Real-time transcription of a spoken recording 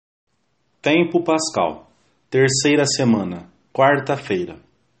Tempo pascal, terceira semana, quarta-feira.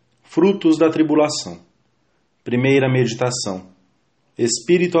 Frutos da tribulação. Primeira meditação.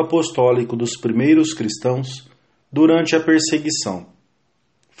 Espírito apostólico dos primeiros cristãos durante a perseguição.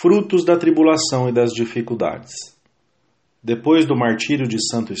 Frutos da tribulação e das dificuldades. Depois do martírio de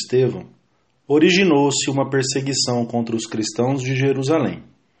Santo Estevão, originou-se uma perseguição contra os cristãos de Jerusalém,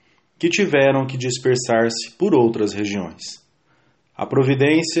 que tiveram que dispersar-se por outras regiões. A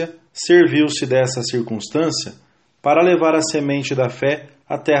providência serviu-se dessa circunstância para levar a semente da fé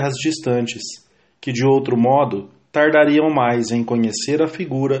a terras distantes, que de outro modo tardariam mais em conhecer a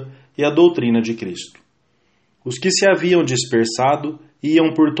figura e a doutrina de Cristo. Os que se haviam dispersado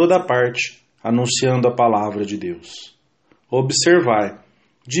iam por toda parte, anunciando a palavra de Deus. Observai,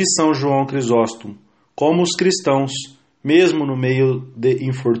 diz São João Crisóstomo, como os cristãos, mesmo no meio de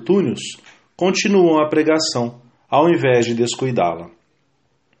infortúnios, continuam a pregação, ao invés de descuidá-la.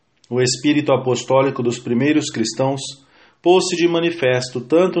 O espírito apostólico dos primeiros cristãos pôs-se de manifesto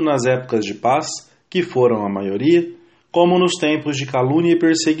tanto nas épocas de paz, que foram a maioria, como nos tempos de calúnia e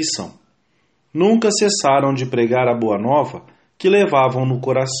perseguição. Nunca cessaram de pregar a boa nova que levavam no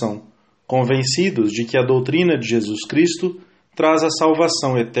coração, convencidos de que a doutrina de Jesus Cristo traz a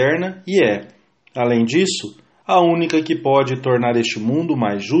salvação eterna e é, além disso, a única que pode tornar este mundo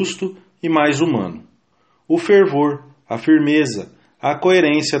mais justo e mais humano. O fervor, a firmeza, a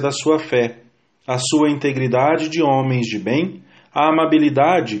coerência da sua fé, a sua integridade de homens de bem, a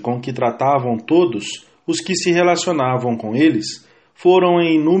amabilidade com que tratavam todos os que se relacionavam com eles, foram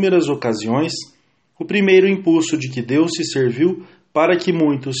em inúmeras ocasiões o primeiro impulso de que Deus se serviu para que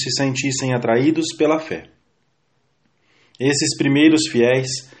muitos se sentissem atraídos pela fé. Esses primeiros fiéis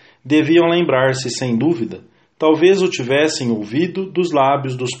deviam lembrar-se, sem dúvida, talvez o tivessem ouvido dos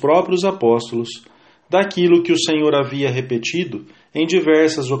lábios dos próprios apóstolos, daquilo que o Senhor havia repetido em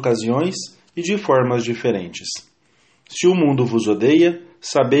diversas ocasiões e de formas diferentes. Se o mundo vos odeia,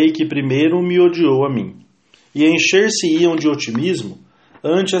 sabei que primeiro me odiou a mim. E encher-se-iam de otimismo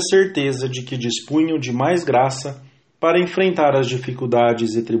ante a certeza de que dispunham de mais graça para enfrentar as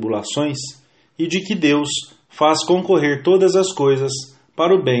dificuldades e tribulações e de que Deus faz concorrer todas as coisas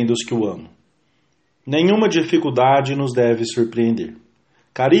para o bem dos que o amam. Nenhuma dificuldade nos deve surpreender.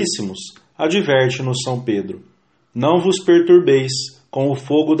 Caríssimos, adverte-nos São Pedro, não vos perturbeis com o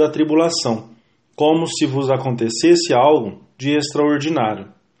fogo da tribulação, como se vos acontecesse algo de extraordinário.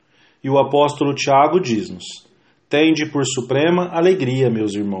 E o apóstolo Tiago diz-nos, tende por suprema alegria,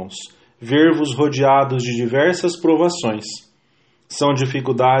 meus irmãos, ver-vos rodeados de diversas provações. São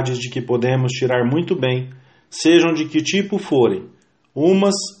dificuldades de que podemos tirar muito bem, sejam de que tipo forem.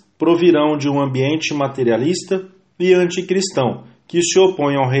 Umas provirão de um ambiente materialista e anticristão, que se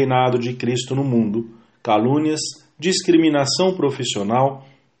opõe ao reinado de Cristo no mundo, calúnias, discriminação profissional,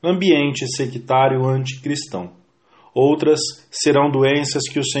 ambiente sectário anticristão. Outras serão doenças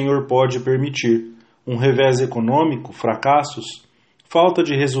que o Senhor pode permitir, um revés econômico, fracassos, falta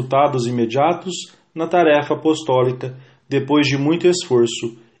de resultados imediatos na tarefa apostólica depois de muito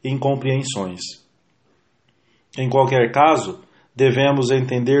esforço e incompreensões. Em qualquer caso, devemos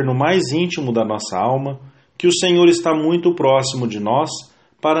entender no mais íntimo da nossa alma que o Senhor está muito próximo de nós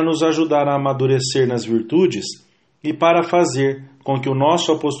para nos ajudar a amadurecer nas virtudes e para fazer com que o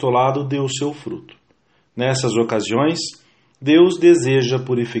nosso apostolado dê o seu fruto. Nessas ocasiões, Deus deseja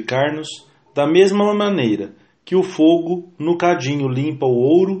purificar-nos da mesma maneira que o fogo no cadinho limpa o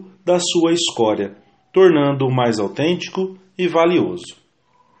ouro da sua escória, tornando-o mais autêntico e valioso.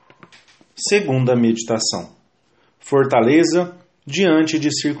 Segunda meditação. Fortaleza diante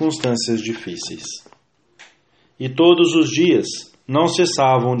de circunstâncias difíceis. E todos os dias não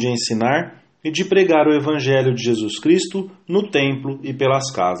cessavam de ensinar e de pregar o Evangelho de Jesus Cristo no templo e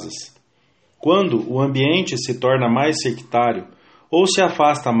pelas casas. Quando o ambiente se torna mais sectário ou se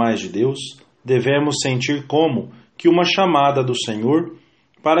afasta mais de Deus, devemos sentir como que uma chamada do Senhor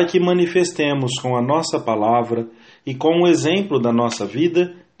para que manifestemos com a nossa palavra e com o exemplo da nossa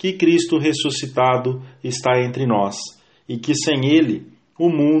vida que Cristo ressuscitado está entre nós e que sem Ele o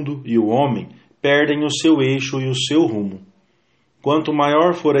mundo e o homem perdem o seu eixo e o seu rumo. Quanto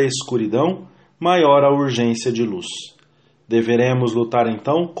maior for a escuridão, maior a urgência de luz. Deveremos lutar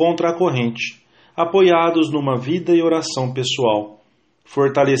então contra a corrente, apoiados numa vida e oração pessoal,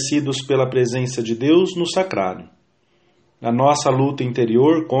 fortalecidos pela presença de Deus no sacrário. A nossa luta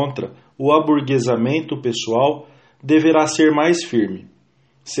interior contra o aburguesamento pessoal deverá ser mais firme.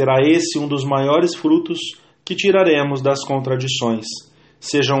 Será esse um dos maiores frutos que tiraremos das contradições,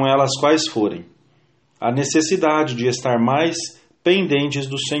 sejam elas quais forem. A necessidade de estar mais pendentes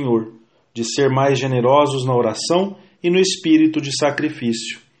do Senhor, de ser mais generosos na oração e no espírito de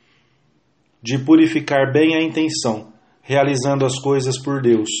sacrifício, de purificar bem a intenção, realizando as coisas por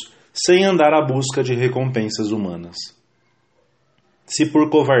Deus, sem andar à busca de recompensas humanas. Se por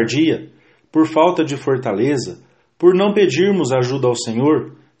covardia, por falta de fortaleza, por não pedirmos ajuda ao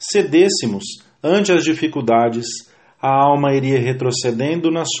Senhor, cedêssemos ante as dificuldades, a alma iria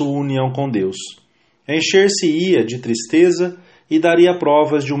retrocedendo na sua união com Deus. Encher-se-ia de tristeza e daria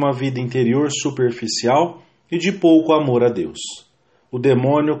provas de uma vida interior superficial e de pouco amor a Deus. O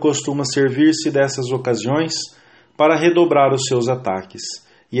demônio costuma servir-se dessas ocasiões para redobrar os seus ataques,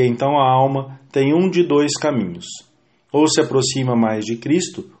 e então a alma tem um de dois caminhos. Ou se aproxima mais de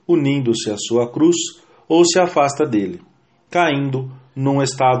Cristo, unindo-se à sua cruz, ou se afasta dele, caindo num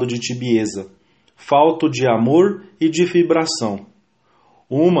estado de tibieza, falto de amor e de vibração.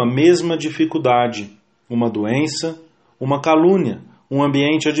 Uma mesma dificuldade, uma doença, uma calúnia, um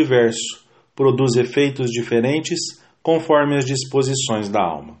ambiente adverso, produz efeitos diferentes conforme as disposições da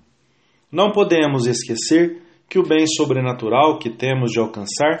alma. Não podemos esquecer que o bem sobrenatural que temos de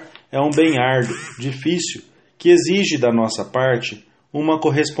alcançar é um bem árduo, difícil, que exige da nossa parte uma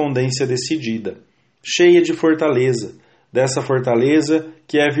correspondência decidida, cheia de fortaleza, dessa fortaleza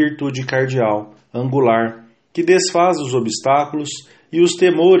que é a virtude cardial, angular, que desfaz os obstáculos e os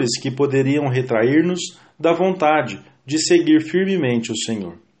temores que poderiam retrair-nos da vontade de seguir firmemente o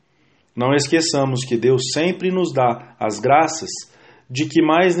Senhor. Não esqueçamos que Deus sempre nos dá as graças de que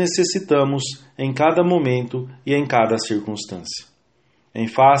mais necessitamos em cada momento e em cada circunstância. Em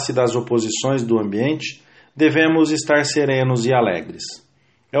face das oposições do ambiente, devemos estar serenos e alegres.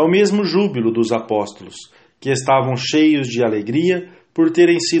 É o mesmo júbilo dos apóstolos, que estavam cheios de alegria por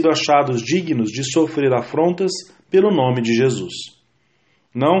terem sido achados dignos de sofrer afrontas pelo nome de Jesus.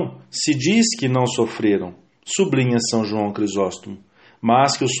 Não se diz que não sofreram, sublinha São João Crisóstomo,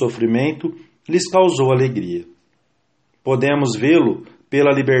 mas que o sofrimento lhes causou alegria. Podemos vê-lo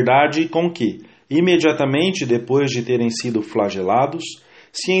pela liberdade com que, imediatamente depois de terem sido flagelados,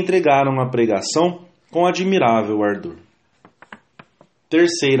 se entregaram à pregação com admirável ardor.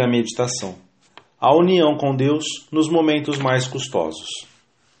 Terceira meditação: a união com Deus nos momentos mais custosos.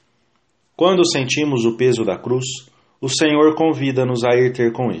 Quando sentimos o peso da cruz, o Senhor convida-nos a ir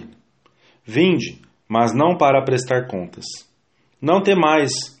ter com Ele. Vinde, mas não para prestar contas. Não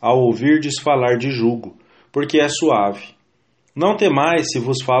temais ao ouvirdes falar de jugo, porque é suave. Não temais se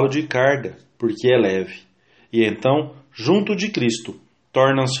vos falo de carga, porque é leve. E então, junto de Cristo,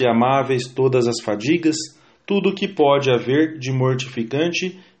 tornam-se amáveis todas as fadigas, tudo o que pode haver de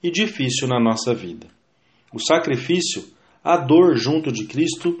mortificante e difícil na nossa vida. O sacrifício, a dor junto de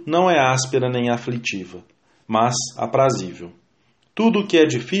Cristo, não é áspera nem aflitiva, mas aprazível. Tudo o que é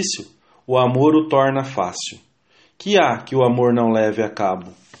difícil, o amor o torna fácil. Que há que o amor não leve a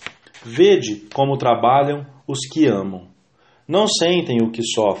cabo? Vede como trabalham os que amam. Não sentem o que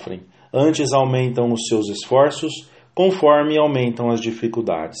sofrem, antes aumentam os seus esforços, conforme aumentam as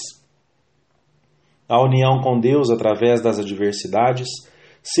dificuldades. A união com Deus através das adversidades,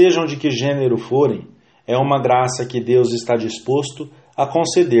 sejam de que gênero forem, é uma graça que Deus está disposto a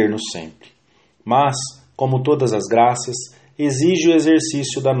conceder-nos sempre. Mas, como todas as graças, exige o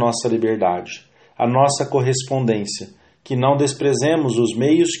exercício da nossa liberdade, a nossa correspondência, que não desprezemos os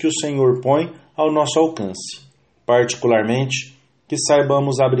meios que o Senhor põe ao nosso alcance. Particularmente, que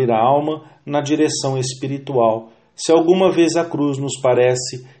saibamos abrir a alma na direção espiritual, se alguma vez a cruz nos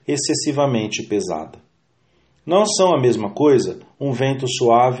parece excessivamente pesada. Não são a mesma coisa um vento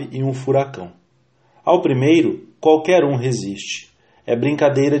suave e um furacão. Ao primeiro, qualquer um resiste. É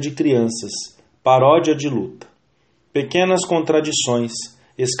brincadeira de crianças, paródia de luta. Pequenas contradições,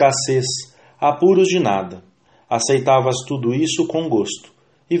 escassez, apuros de nada. Aceitavas tudo isso com gosto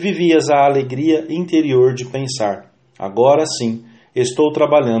e vivias a alegria interior de pensar: agora sim, estou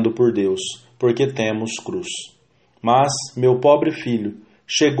trabalhando por Deus, porque temos cruz. Mas, meu pobre filho,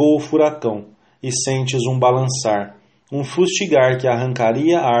 chegou o furacão e sentes um balançar, um fustigar que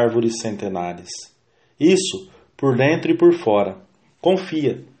arrancaria árvores centenares. Isso, por dentro e por fora.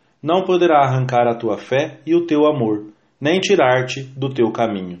 Confia, não poderá arrancar a tua fé e o teu amor, nem tirar-te do teu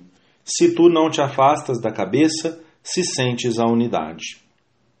caminho, se tu não te afastas da cabeça, se sentes a unidade.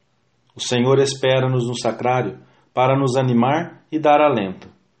 O Senhor espera-nos no sacrário para nos animar e dar alento,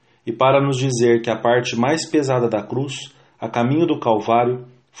 e para nos dizer que a parte mais pesada da cruz, a caminho do Calvário,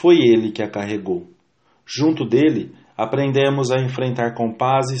 foi Ele que a carregou. Junto dele, aprendemos a enfrentar com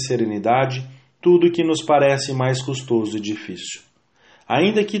paz e serenidade tudo o que nos parece mais custoso e difícil.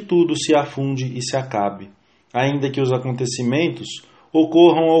 Ainda que tudo se afunde e se acabe, ainda que os acontecimentos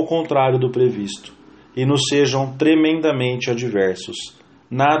ocorram ao contrário do previsto e nos sejam tremendamente adversos,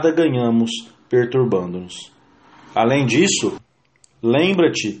 nada ganhamos perturbando-nos. Além disso,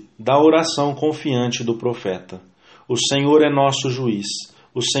 Lembra-te da oração confiante do profeta. O Senhor é nosso juiz,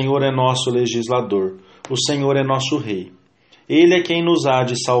 o Senhor é nosso legislador, o Senhor é nosso rei. Ele é quem nos há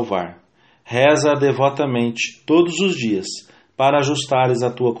de salvar. Reza devotamente todos os dias, para ajustares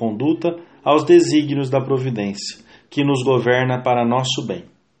a tua conduta aos desígnios da providência, que nos governa para nosso bem.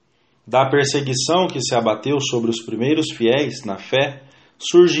 Da perseguição que se abateu sobre os primeiros fiéis na fé,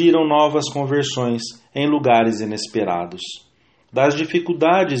 surgiram novas conversões em lugares inesperados. Das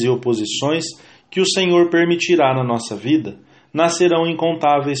dificuldades e oposições que o Senhor permitirá na nossa vida, nascerão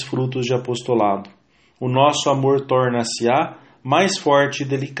incontáveis frutos de apostolado. O nosso amor torna-se-á mais forte e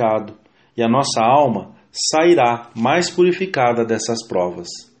delicado, e a nossa alma sairá mais purificada dessas provas,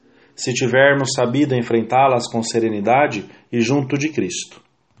 se tivermos sabido enfrentá-las com serenidade e junto de Cristo.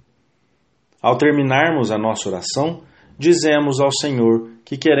 Ao terminarmos a nossa oração, dizemos ao Senhor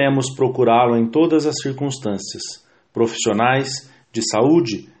que queremos procurá-lo em todas as circunstâncias, profissionais, de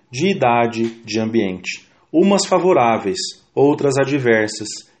saúde, de idade, de ambiente, umas favoráveis, outras adversas,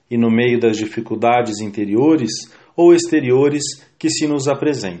 e no meio das dificuldades interiores ou exteriores que se nos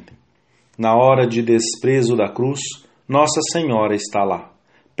apresentem. Na hora de desprezo da cruz, Nossa Senhora está lá,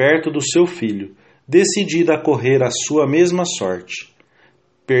 perto do seu Filho, decidida a correr a sua mesma sorte.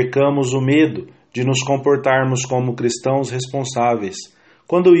 Percamos o medo de nos comportarmos como cristãos responsáveis,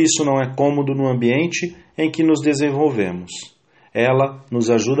 quando isso não é cômodo no ambiente em que nos desenvolvemos. Ela nos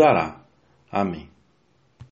ajudará. Amém.